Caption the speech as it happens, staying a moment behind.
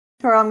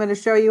I'm going to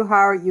show you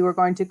how you are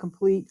going to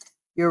complete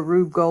your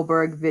Rube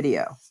Goldberg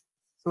video.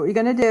 So what you're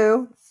going to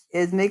do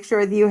is make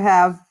sure that you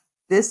have,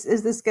 this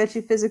is the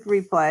SketchUp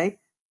replay.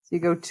 So you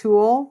go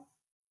Tool,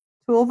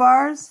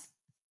 Toolbars,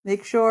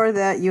 make sure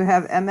that you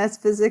have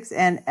MsPhysics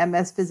and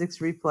MsPhysics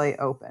replay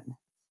open.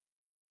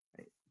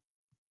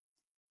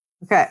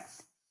 Okay,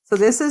 so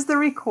this is the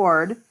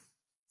record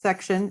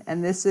section,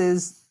 and this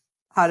is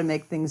how to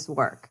make things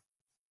work.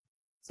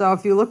 So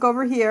if you look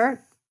over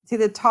here, see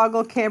the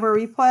toggle camera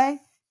replay?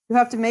 You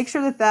have to make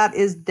sure that that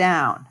is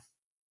down.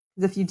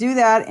 Because if you do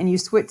that and you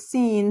switch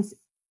scenes,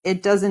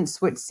 it doesn't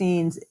switch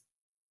scenes.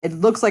 It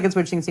looks like it's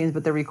switching scenes,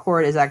 but the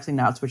record is actually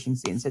not switching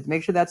scenes. So you have to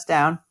make sure that's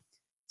down.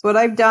 So what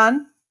I've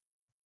done,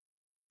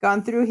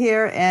 gone through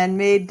here and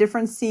made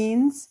different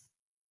scenes,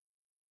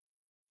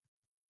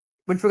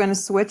 which we're going to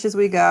switch as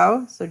we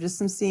go. So just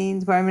some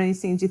scenes, however many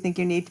scenes you think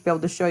you need to be able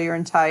to show your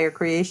entire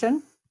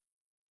creation.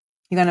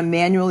 You're going to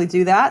manually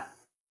do that.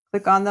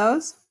 Click on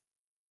those.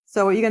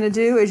 So what you're going to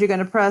do is you're going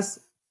to press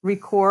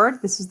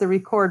record. This is the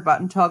record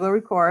button, toggle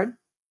record.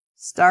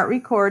 Start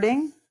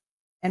recording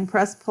and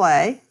press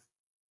play.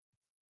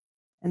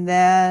 And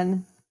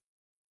then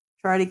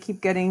try to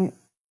keep getting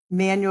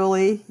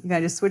manually. You're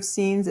going to just switch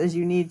scenes as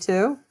you need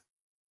to.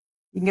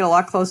 You can get a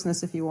lot closer than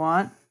this if you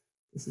want.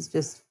 This is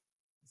just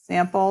a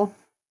sample.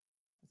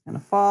 It's going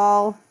to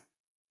fall.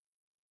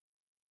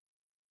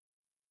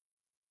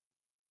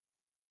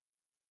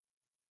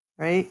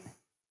 Right?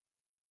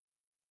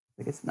 I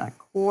think it's not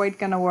quite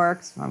going to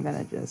work, so I'm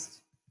going to just,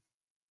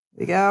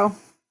 there we go.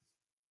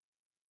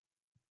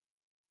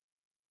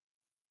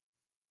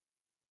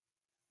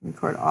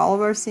 Record all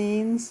of our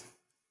scenes.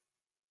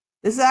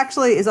 This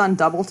actually is on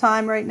double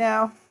time right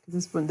now.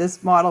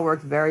 This model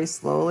works very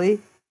slowly.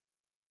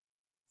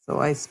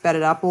 So I sped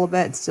it up a little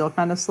bit. It's still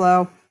kind of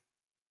slow.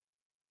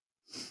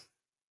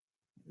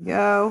 There we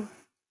go.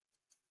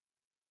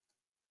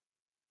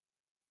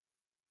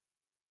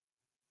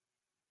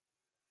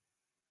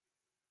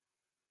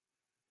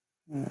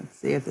 Let's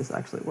see if this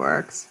actually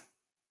works.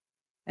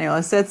 Anyway,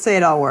 let's say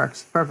it all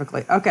works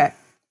perfectly. Okay,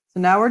 so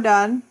now we're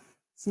done.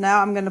 So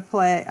now I'm going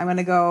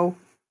to go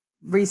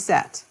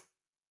reset.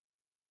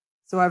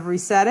 So I've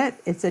reset it.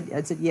 It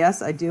said,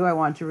 yes, I do. I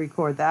want to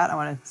record that. I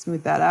want to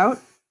smooth that out.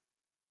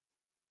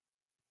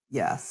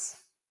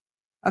 Yes.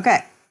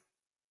 Okay.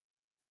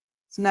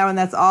 So now when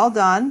that's all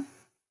done,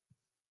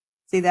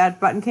 see that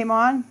button came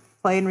on?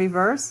 Play in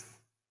reverse.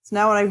 So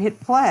now when I hit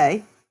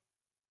play,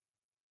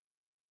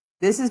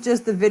 this is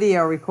just the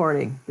video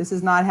recording. This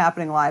is not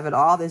happening live at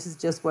all. This is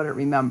just what it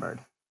remembered.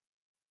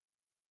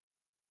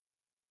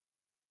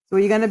 So what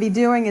you're going to be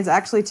doing is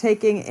actually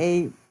taking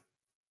a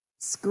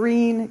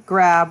screen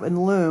grab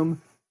in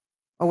Loom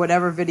or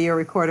whatever video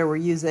recorder we're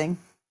using.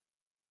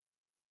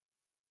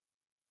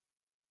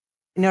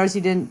 You notice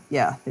you didn't,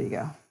 yeah, there you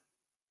go.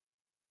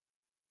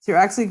 So you're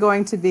actually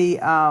going to be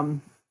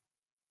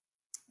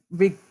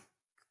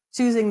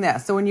choosing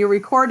this. So when you're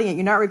recording it,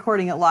 you're not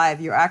recording it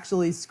live. You're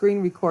actually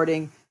screen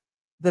recording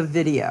the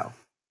video,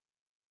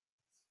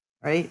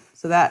 right?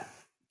 So that,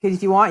 because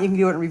if you want, you can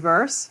do it in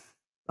reverse.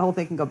 The whole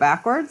thing can go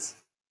backwards.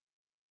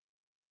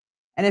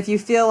 And if you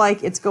feel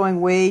like it's going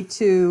way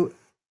too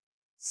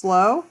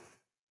slow,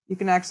 you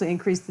can actually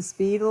increase the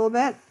speed a little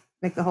bit,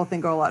 make the whole thing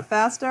go a lot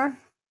faster.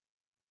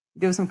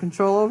 Give some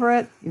control over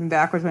it, even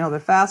backwards, maybe a little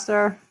bit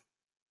faster.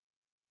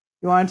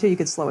 If you wanted to, you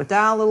could slow it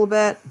down a little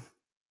bit.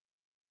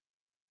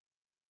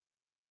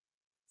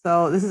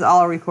 So this is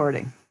all a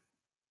recording.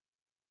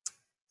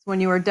 So when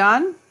you are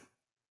done,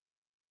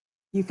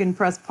 you can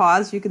press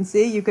pause. You can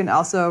see, you can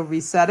also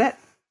reset it.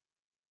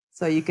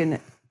 So you can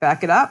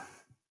back it up.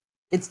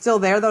 It's still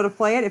there though to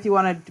play it. If you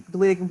want to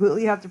delete it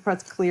completely, you have to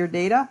press clear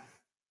data.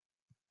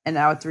 And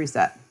now it's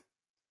reset.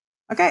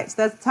 Okay,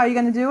 so that's how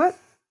you're going to do it.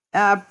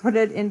 Put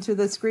it into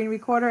the screen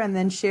recorder and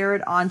then share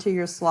it onto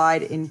your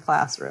slide in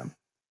Classroom.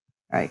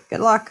 All right,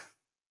 good luck.